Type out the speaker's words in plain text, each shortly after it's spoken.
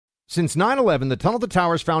Since 9/11, the Tunnel to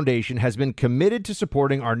Towers Foundation has been committed to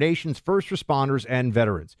supporting our nation's first responders and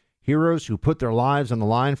veterans, heroes who put their lives on the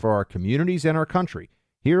line for our communities and our country.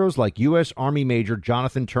 Heroes like U.S. Army Major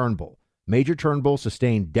Jonathan Turnbull. Major Turnbull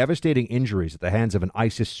sustained devastating injuries at the hands of an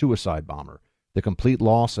ISIS suicide bomber. The complete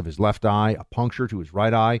loss of his left eye, a puncture to his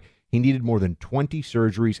right eye. He needed more than 20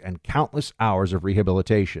 surgeries and countless hours of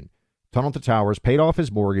rehabilitation. Tunnel to Towers paid off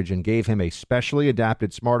his mortgage and gave him a specially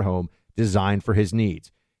adapted smart home designed for his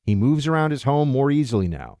needs. He moves around his home more easily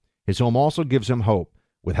now. His home also gives him hope.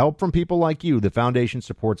 With help from people like you, the foundation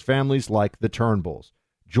supports families like the Turnbulls.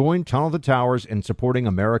 Join Tunnel to Towers in supporting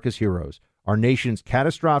America's heroes, our nation's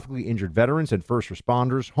catastrophically injured veterans and first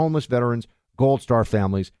responders, homeless veterans, Gold Star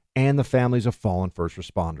families, and the families of fallen first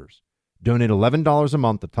responders. Donate $11 a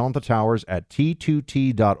month to Tunnel to Towers at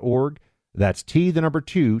T2T.org. That's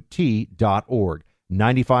T2T.org.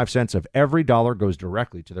 95 cents of every dollar goes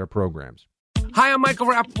directly to their programs. Hi, I'm Michael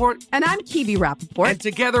Rappaport. And I'm Kibi Rappaport. And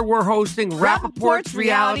together we're hosting Rappaport's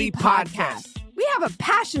Reality Podcast. We have a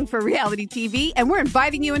passion for reality TV, and we're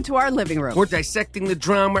inviting you into our living room. We're dissecting the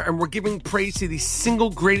drama, and we're giving praise to the single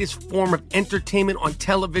greatest form of entertainment on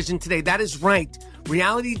television today. That is right.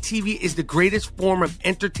 Reality TV is the greatest form of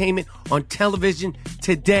entertainment on television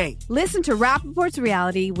today. Listen to Rappaport's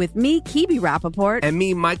Reality with me, Kibi Rappaport. And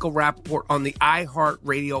me, Michael Rappaport, on the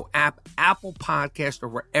iHeartRadio app, Apple Podcast, or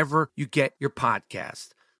wherever you get your podcast.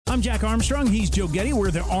 I'm Jack Armstrong. He's Joe Getty. We're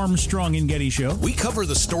the Armstrong and Getty Show. We cover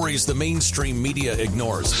the stories the mainstream media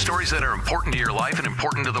ignores. Stories that are important to your life and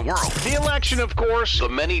important to the world. The election, of course. The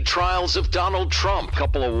many trials of Donald Trump.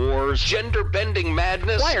 Couple of wars. Gender-bending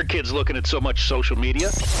madness. Why are kids looking at so much social media?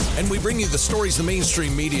 And we bring you the stories the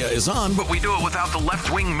mainstream media is on, but we do it without the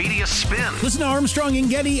left-wing media spin. Listen to Armstrong and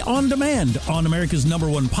Getty on demand on America's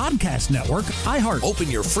 #1 podcast network, iHeart. Open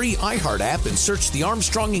your free iHeart app and search The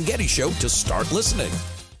Armstrong and Getty Show to start listening.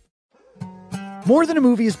 More Than a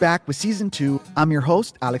Movie is back with Season 2. I'm your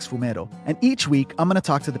host, Alex Fumero, and each week I'm going to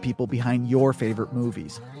talk to the people behind your favorite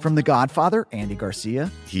movies. From The Godfather, Andy Garcia.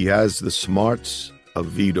 He has the smarts of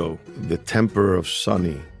Vito, the temper of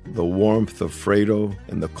Sonny, the warmth of Fredo,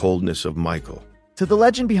 and the coldness of Michael. To the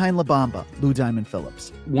legend behind La Bamba, Lou Diamond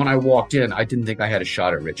Phillips. When I walked in, I didn't think I had a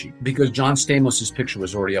shot at Richie because John Stamos' picture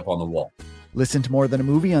was already up on the wall. Listen to More Than a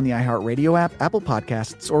Movie on the iHeartRadio app, Apple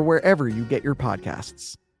Podcasts, or wherever you get your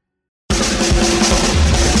podcasts.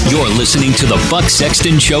 You're listening to the Buck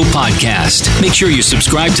Sexton Show podcast. Make sure you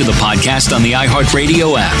subscribe to the podcast on the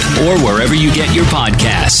iHeartRadio app or wherever you get your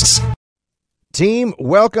podcasts. Team,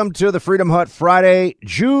 welcome to the Freedom Hut Friday,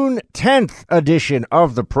 June 10th edition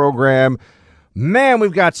of the program. Man,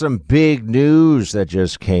 we've got some big news that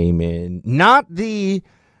just came in. Not the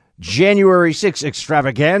January 6th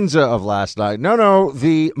extravaganza of last night. No,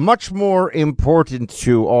 the much more important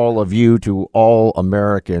to all of you, to all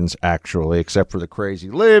Americans, actually, except for the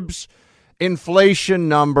crazy libs, inflation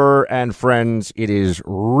number. And friends, it is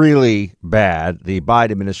really bad. The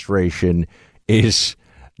Biden administration is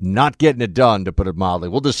not getting it done, to put it mildly.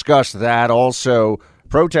 We'll discuss that. Also,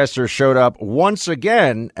 protesters showed up once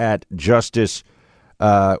again at Justice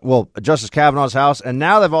Kavanaugh's house, and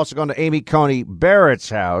now they've also gone to Amy Coney Barrett's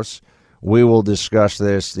house. We will discuss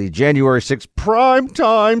this. The January 6th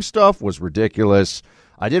primetime stuff was ridiculous.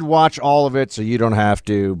 I did watch all of it, so you don't have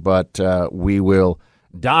to, but we will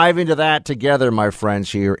dive into that together, my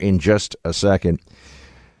friends, here in just a second.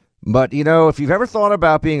 But, you know, if you've ever thought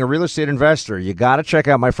about being a real estate investor, you got to check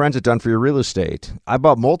out my friends at Done For Your Real Estate. I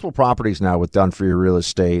bought multiple properties now with Done For Your Real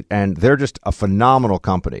Estate, and they're just a phenomenal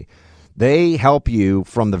company. They help you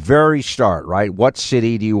from the very start, right? What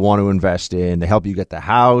city do you want to invest in? They help you get the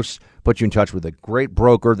house, put you in touch with a great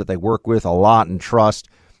broker that they work with a lot and trust,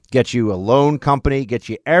 get you a loan company, get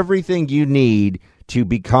you everything you need to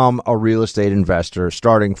become a real estate investor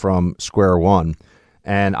starting from square one.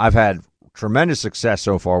 And I've had tremendous success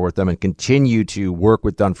so far with them and continue to work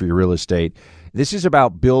with Done For Your Real Estate. This is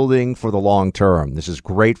about building for the long term. This is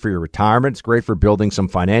great for your retirement. It's great for building some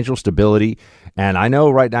financial stability. And I know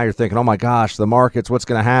right now you're thinking, oh my gosh, the markets, what's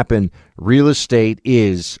going to happen? Real estate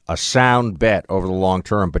is a sound bet over the long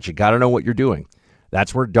term, but you got to know what you're doing.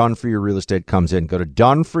 That's where Done For Your Real Estate comes in. Go to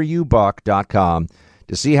doneforyoubuck.com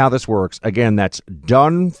to see how this works. Again, that's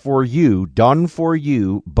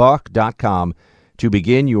doneforyoubuck.com to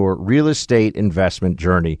begin your real estate investment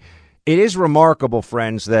journey. It is remarkable,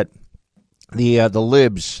 friends, that the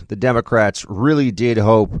libs, the Democrats, really did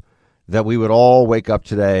hope that we would all wake up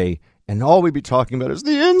today and all we'd be talking about is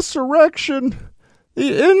the insurrection.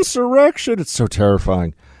 The insurrection. It's so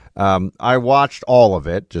terrifying. I watched all of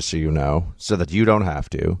it, just so you know, so that you don't have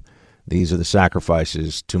to. These are the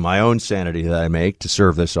sacrifices to my own sanity that I make to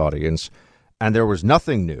serve this audience. and there was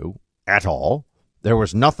nothing new at all. There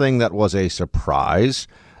was nothing that was a surprise,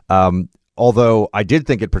 although I did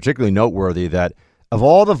think it particularly noteworthy that of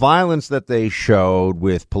all the violence that they showed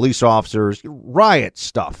with police officers, riot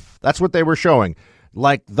stuff, that's what they were showing.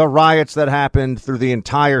 Like the riots that happened through the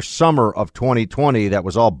entire summer of 2020 that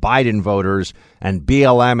was all Biden voters and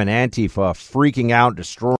BLM and Antifa freaking out,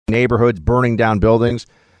 destroying neighborhoods, burning down buildings.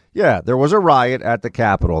 Yeah, there was a riot at the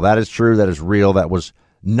Capitol. That is true. That is real. That was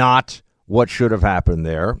not what should have happened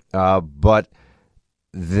there. But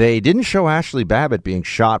they didn't show Ashley Babbitt being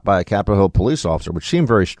shot by a Capitol Hill police officer, which seemed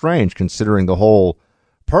very strange considering the whole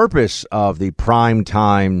purpose of the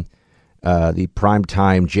primetime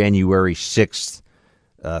January 6th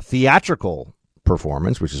theatrical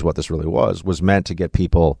performance, which is what this really was meant to get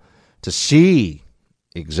people to see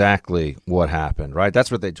exactly what happened, right?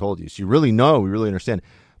 That's what they told you. So you really know, we really understand.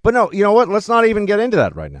 But no, you know what? Let's not even get into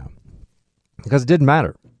that right now because it didn't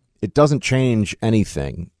matter. It doesn't change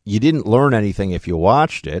anything. You didn't learn anything if you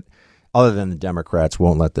watched it, other than the Democrats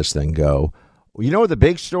won't let this thing go. You know what the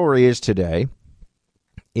big story is today?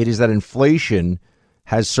 It is that inflation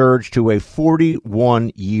has surged to a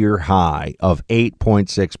 41-year high of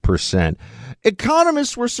 8.6%.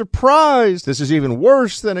 Economists were surprised. This is even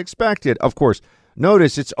worse than expected. Of course,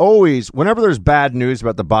 notice it's always, whenever there's bad news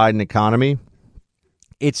about the Biden economy,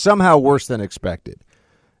 it's somehow worse than expected.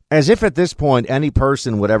 As if at this point any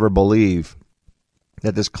person would ever believe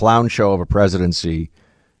that this clown show of a presidency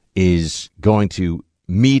is going to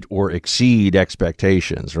meet or exceed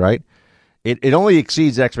expectations, right? It only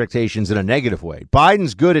exceeds expectations in a negative way.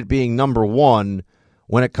 Biden's good at being number one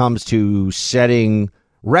when it comes to setting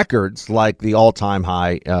records like the all-time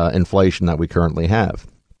high inflation that we currently have.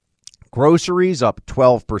 Groceries up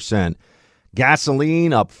 12%.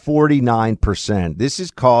 Gasoline up 49%. This is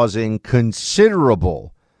causing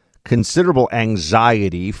considerable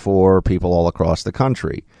anxiety for people all across the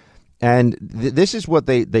country. And this is what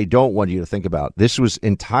they don't want you to think about. This was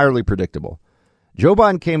entirely predictable. Joe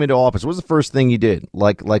Biden came into office. What was the first thing he did?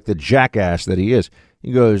 Like the jackass that he is.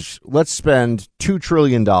 He goes, let's spend $2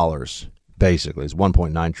 trillion, basically. It's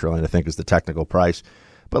 $1.9 trillion, I think, is the technical price.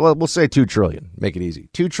 But we'll say $2 trillion. Make it easy.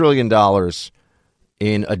 $2 trillion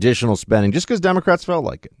in additional spending just because Democrats felt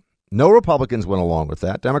like it. No Republicans went along with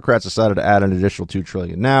that. Democrats decided to add an additional $2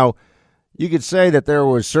 trillion. Now, you could say that there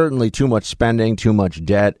was certainly too much spending, too much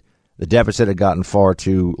debt. The deficit had gotten far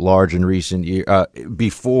too large in recent years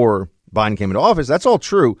before Biden came into office. That's all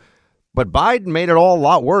true. But Biden made it all a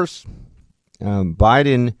lot worse.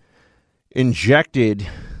 Biden injected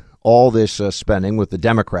all this spending with the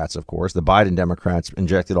Democrats, of course. The Biden Democrats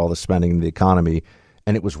injected all the spending into the economy,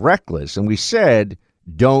 and it was reckless. And we said,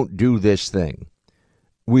 don't do this thing.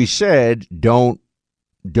 We said, don't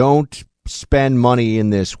spend money in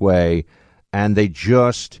this way, and they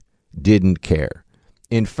just didn't care.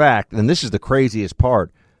 In fact, and this is the craziest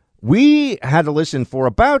part, we had to listen for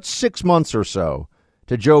about 6 months or so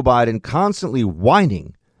to Joe Biden constantly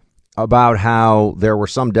whining about how there were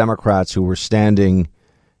some Democrats who were standing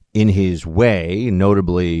in his way,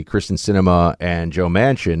 notably Kyrsten Sinema and Joe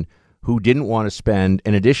Manchin, who didn't want to spend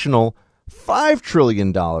an additional $5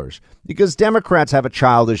 trillion because Democrats have a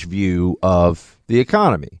childish view of the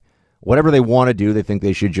economy. Whatever they want to do, they think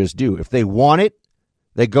they should just do. If they want it,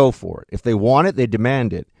 they go for it. If they want it, they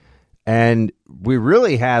demand it. And we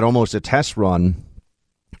really had almost a test run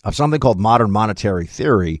of something called modern monetary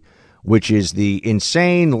theory, which is the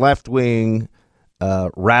insane left-wing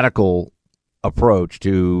radical approach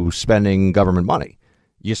to spending government money.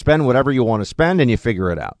 You spend whatever you want to spend and you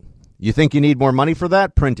figure it out. You think you need more money for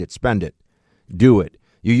that? Print it, spend it, do it.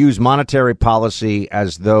 You use monetary policy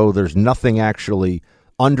as though there's nothing actually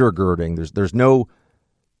undergirding. There's no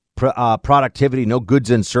productivity, no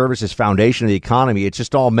goods and services foundation of the economy. It's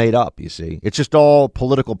just all made up, you see. It's just all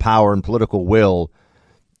political power and political will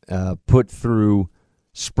put through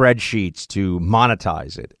spreadsheets to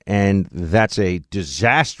monetize it. And that's a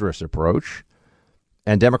disastrous approach.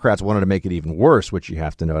 And Democrats wanted to make it even worse, which you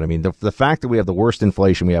have to note. I mean, the fact that we have the worst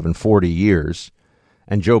inflation we have in 40 years,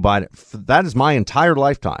 and Joe Biden, that is my entire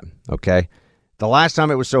lifetime, okay? The last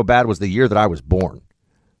time it was so bad was the year that I was born.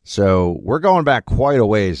 So we're going back quite a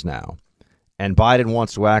ways now. And Biden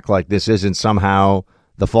wants to act like this isn't somehow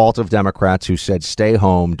the fault of Democrats who said, stay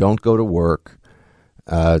home, don't go to work.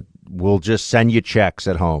 We'll just send you checks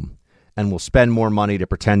at home and we'll spend more money to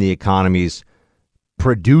pretend the economy's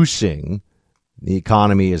producing. The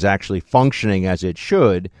economy is actually functioning as it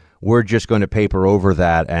should. We're just going to paper over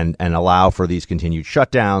that and allow for these continued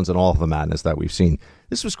shutdowns and all of the madness that we've seen.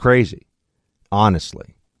 This was crazy.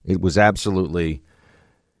 Honestly, it was absolutely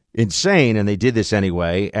insane, and they did this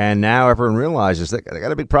anyway, and now everyone realizes that they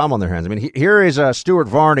got a big problem on their hands. I mean, here is Stuart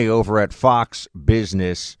Varney over at Fox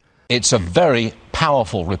Business. It's a very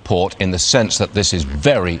powerful report in the sense that this is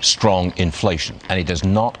very strong inflation, and it has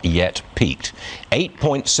not yet peaked.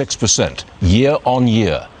 8.6% year on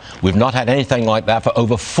year. We've not had anything like that for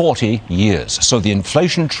over 40 years. So the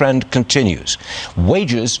inflation trend continues.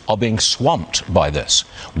 Wages are being swamped by this.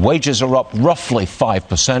 Wages are up roughly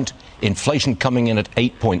 5%. Inflation coming in at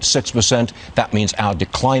 8.6%. That means our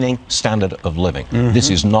declining standard of living. This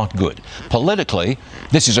is not good. Politically,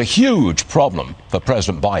 this is a huge problem for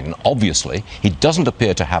President Biden. Obviously, he doesn't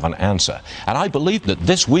appear to have an answer. And I believe that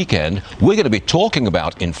this weekend, we're going to be talking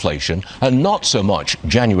about inflation and not so much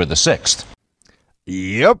January the 6th.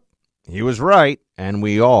 Yep, he was right, and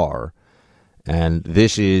we are. And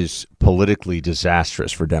this is politically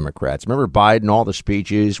disastrous for Democrats. Remember Biden, all the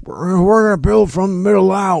speeches, we're going to build from the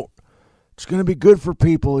middle out. It's going to be good for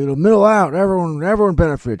people. Middle out. Everyone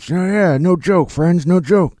benefits. Yeah, no joke, friends, no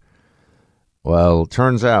joke. Well, it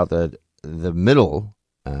turns out that the middle,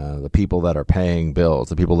 the people that are paying bills,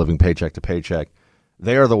 the people living paycheck to paycheck,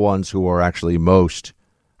 they are the ones who are actually most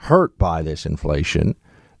hurt by this inflation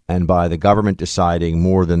and by the government deciding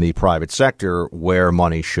more than the private sector where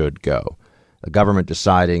money should go. The government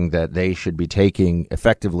deciding that they should be taking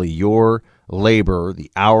effectively your labor, the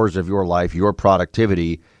hours of your life, your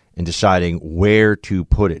productivity, and deciding where to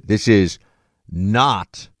put it. This is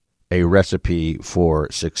not a recipe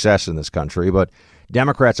for success in this country, but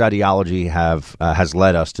Democrats' ideology has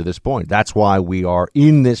led us to this point. That's why we are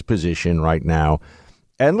in this position right now.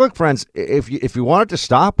 And look, friends, if you want it to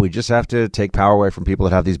stop, we just have to take power away from people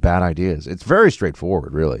that have these bad ideas. It's very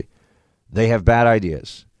straightforward, really. They have bad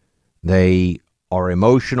ideas. They are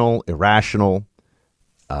emotional, irrational.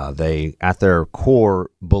 They, at their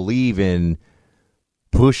core, believe in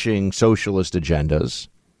pushing socialist agendas,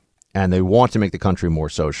 and they want to make the country more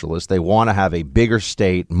socialist. They want to have a bigger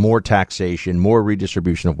state, more taxation, more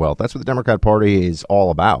redistribution of wealth. That's what the Democrat Party is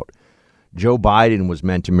all about. Joe Biden was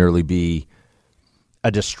meant to merely be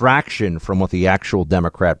a distraction from what the actual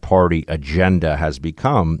Democrat Party agenda has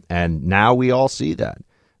become, and now we all see that.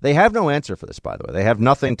 They have no answer for this, by the way. They have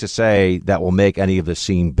nothing to say that will make any of this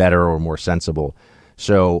seem better or more sensible.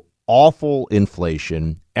 So awful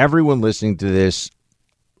inflation. Everyone listening to this,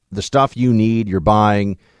 the stuff you need, you're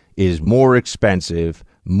buying, is more expensive,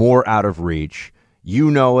 more out of reach. You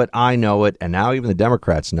know it, I know it, and now even the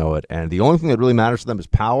Democrats know it. And the only thing that really matters to them is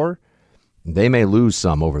power. They may lose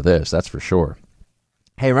some over this, that's for sure.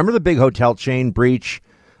 Hey, remember the big hotel chain breach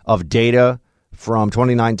of data from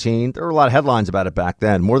 2019? There were a lot of headlines about it back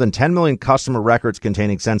then. More than 10 million customer records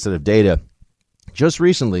containing sensitive data. Just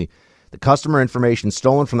recently, the customer information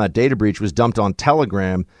stolen from that data breach was dumped on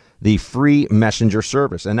Telegram, the free messenger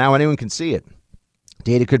service, and now anyone can see it.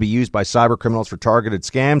 Data could be used by cyber criminals for targeted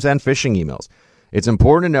scams and phishing emails. It's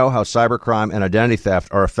important to know how cybercrime and identity theft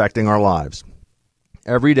are affecting our lives.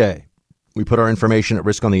 Every day, we put our information at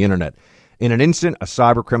risk on the internet. In an instant, a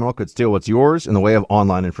cyber criminal could steal what's yours in the way of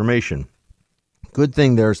online information. Good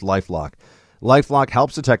thing there's LifeLock. LifeLock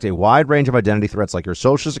helps detect a wide range of identity threats like your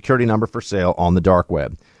social security number for sale on the dark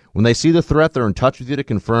web. When they see the threat, they're in touch with you to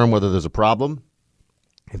confirm whether there's a problem.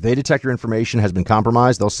 If they detect your information has been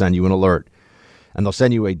compromised, they'll send you an alert. And they'll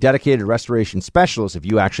send you a dedicated restoration specialist if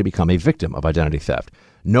you actually become a victim of identity theft.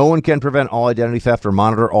 No one can prevent all identity theft or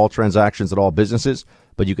monitor all transactions at all businesses,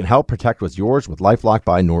 but you can help protect what's yours with LifeLock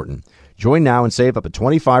by Norton. Join now and save up to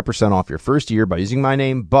 25% off your first year by using my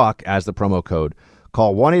name, Buck, as the promo code.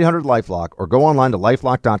 Call 1-800-LifeLock or go online to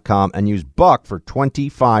LifeLock.com and use Buck for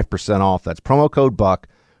 25% off. That's promo code Buck.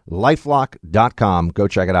 LifeLock.com. Go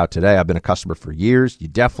check it out today. I've been a customer for years. You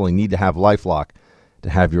definitely need to have LifeLock to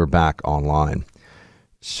have your back online.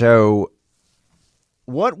 So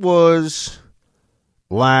what was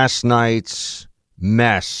last night's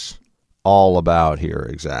mess all about here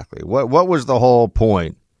exactly? What was the whole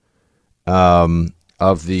point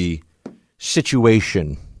of the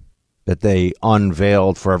situation that they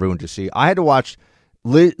unveiled for everyone to see? I had to watch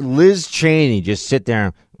Liz Cheney just sit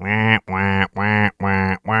there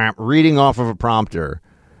reading off of a prompter.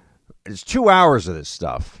 It's 2 hours of this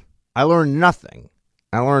stuff. I learned nothing.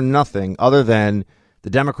 Other than the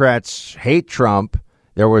Democrats hate Trump.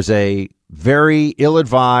 There was a very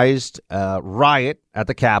ill-advised riot at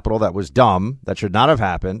the Capitol that was dumb, that should not have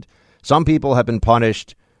happened. Some people have been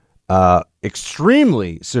punished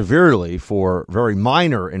extremely severely for very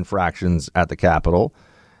minor infractions at the Capitol.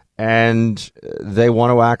 And they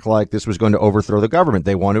want to act like this was going to overthrow the government.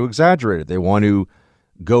 They want to exaggerate it. They want to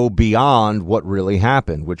go beyond what really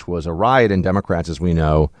happened, which was a riot. And Democrats, as we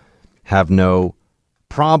know, have no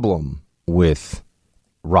problem with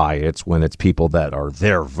riots when it's people that are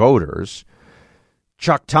their voters.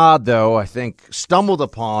 Chuck Todd, though, I think stumbled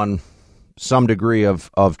upon some degree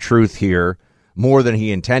of truth here more than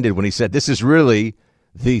he intended when he said this is really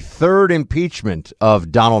the third impeachment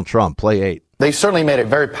of Donald Trump. Play 8. They certainly made a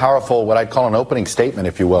very powerful, what I'd call an opening statement,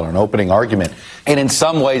 if you will, an opening argument. And in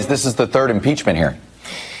some ways, this is the third impeachment hearing.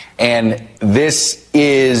 And this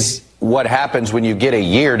is what happens when you get a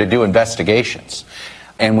year to do investigations.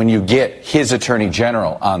 And when you get his attorney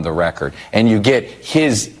general on the record, and you get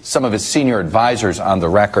some of his senior advisors on the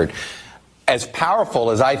record, as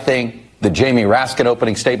powerful as I think the Jamie Raskin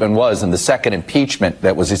opening statement was, and the second impeachment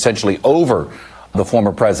that was essentially over the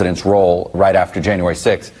former president's role right after January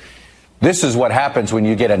 6th, this is what happens when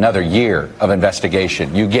you get another year of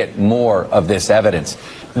investigation. You get more of this evidence.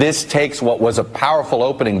 This takes what was a powerful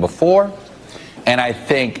opening before, and I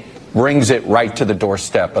think brings it right to the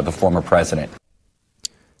doorstep of the former president.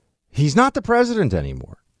 He's not the president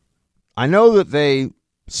anymore. I know that they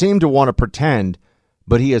seem to want to pretend,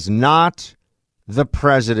 but he is not the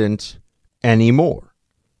president anymore.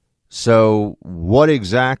 So what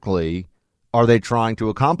exactly are they trying to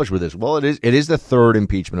accomplish with this? Well, it is the third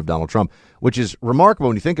impeachment of Donald Trump, which is remarkable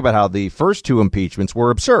when you think about how the first two impeachments were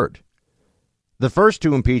absurd. The first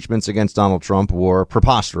two impeachments against Donald Trump were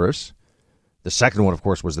preposterous. The second one, of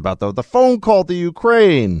course, was about the phone call to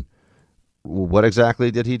Ukraine. What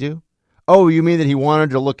exactly did he do? Oh, you mean that he wanted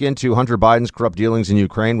to look into Hunter Biden's corrupt dealings in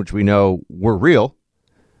Ukraine, which we know were real.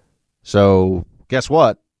 So guess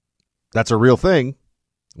what? That's a real thing.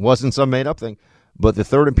 It wasn't some made-up thing. But the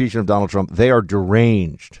third impeachment of Donald Trump, they are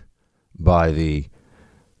deranged by the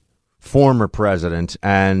former president,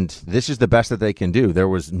 and this is the best that they can do. There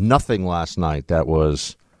was nothing last night that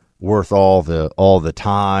was worth all the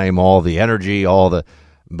time, all the energy,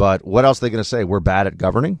 but what else are they going to say? We're bad at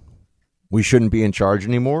governing? We shouldn't be in charge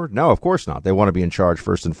anymore? No, of course not. They want to be in charge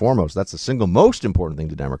first and foremost. That's the single most important thing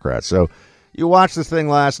to Democrats. So you watched this thing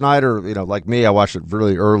last night, or like me, I watched it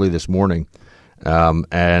really early this morning,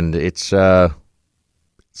 and it's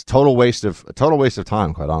total waste of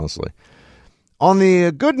time, quite honestly. On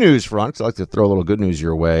the good news front, 'cause I like to throw a little good news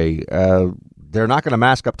your way, they're not going to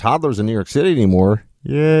mask up toddlers in New York City anymore.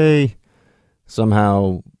 Yay.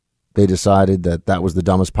 Somehow they decided that was the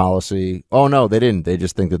dumbest policy. Oh, no, they didn't. They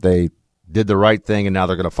just think that they did the right thing, and now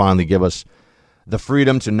they're going to finally give us the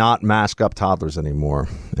freedom to not mask up toddlers anymore.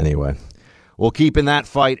 Anyway, we'll keep in that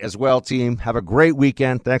fight as well, team. Have a great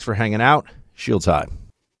weekend. Thanks for hanging out. Shields high.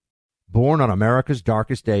 Born on America's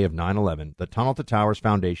darkest day of 9/11, the Tunnel to Towers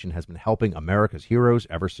Foundation has been helping America's heroes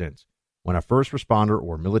ever since. When a first responder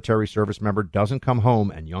or military service member doesn't come home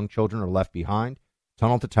and young children are left behind,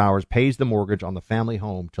 Tunnel to Towers pays the mortgage on the family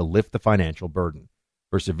home to lift the financial burden.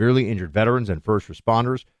 For severely injured veterans and first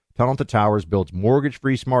responders, Tunnel to Towers builds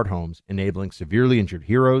mortgage-free smart homes, enabling severely injured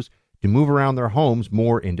heroes to move around their homes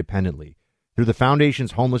more independently. Through the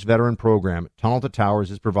Foundation's Homeless Veteran Program, Tunnel to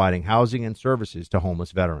Towers is providing housing and services to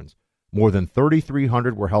homeless veterans. More than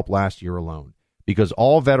 3,300 were helped last year alone. Because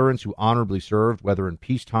all veterans who honorably served, whether in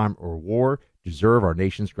peacetime or war, deserve our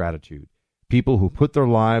nation's gratitude. People who put their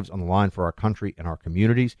lives on the line for our country and our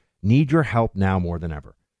communities need your help now more than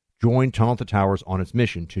ever. Join Tunnel to Towers on its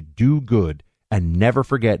mission to do good and never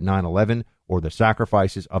forget 9/11 or the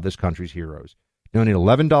sacrifices of this country's heroes. Donate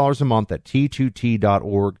 $11 a month at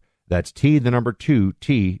T2T.org. That's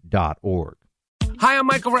T2T.org. Hi, I'm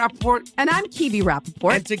Michael Rappaport. And I'm Kibi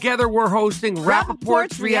Rappaport. And together we're hosting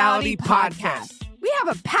Rappaport's Reality Podcast. We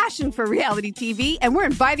have a passion for reality TV, and we're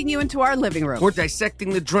inviting you into our living room. We're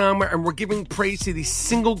dissecting the drama, and we're giving praise to the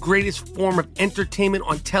single greatest form of entertainment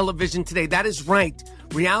on television today. That is right.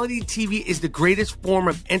 Reality TV is the greatest form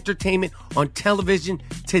of entertainment on television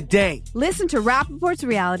today. Listen to Rappaport's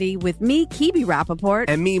Reality with me, Kibi Rappaport.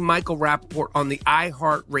 And me, Michael Rappaport, on the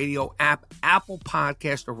iHeartRadio app, Apple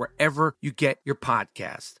Podcast, or wherever you get your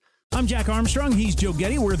podcast. I'm Jack Armstrong. He's Joe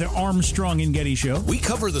Getty. We're the Armstrong and Getty Show. We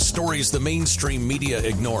cover the stories the mainstream media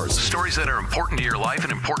ignores. Stories that are important to your life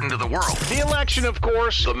and important to the world. The election, of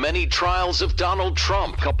course. The many trials of Donald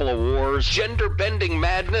Trump. Couple of wars. Gender-bending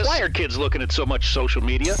madness. Why are kids looking at so much social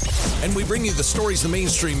media? And we bring you the stories the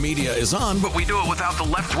mainstream media is on, but we do it without the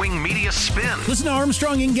left-wing media spin. Listen to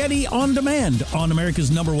Armstrong and Getty on demand on America's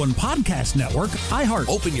 #1 podcast network, iHeart.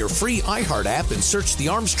 Open your free iHeart app and search The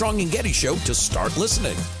Armstrong and Getty Show to start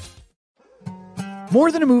listening. More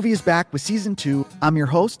Than a Movie is back with Season 2. I'm your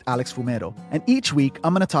host, Alex Fumero, and each week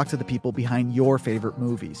I'm going to talk to the people behind your favorite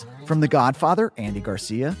movies. From The Godfather, Andy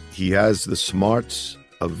Garcia. He has the smarts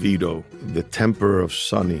of Vito, the temper of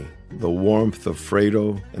Sonny, the warmth of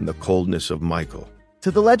Fredo, and the coldness of Michael.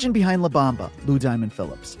 to the legend behind La Bamba, Lou Diamond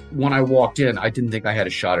Phillips. When I walked in, I didn't think I had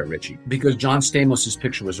a shot at Richie because John Stamos'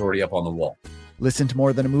 picture was already up on the wall. Listen to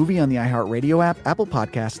More Than a Movie on the iHeartRadio app, Apple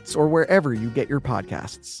Podcasts, or wherever you get your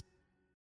podcasts.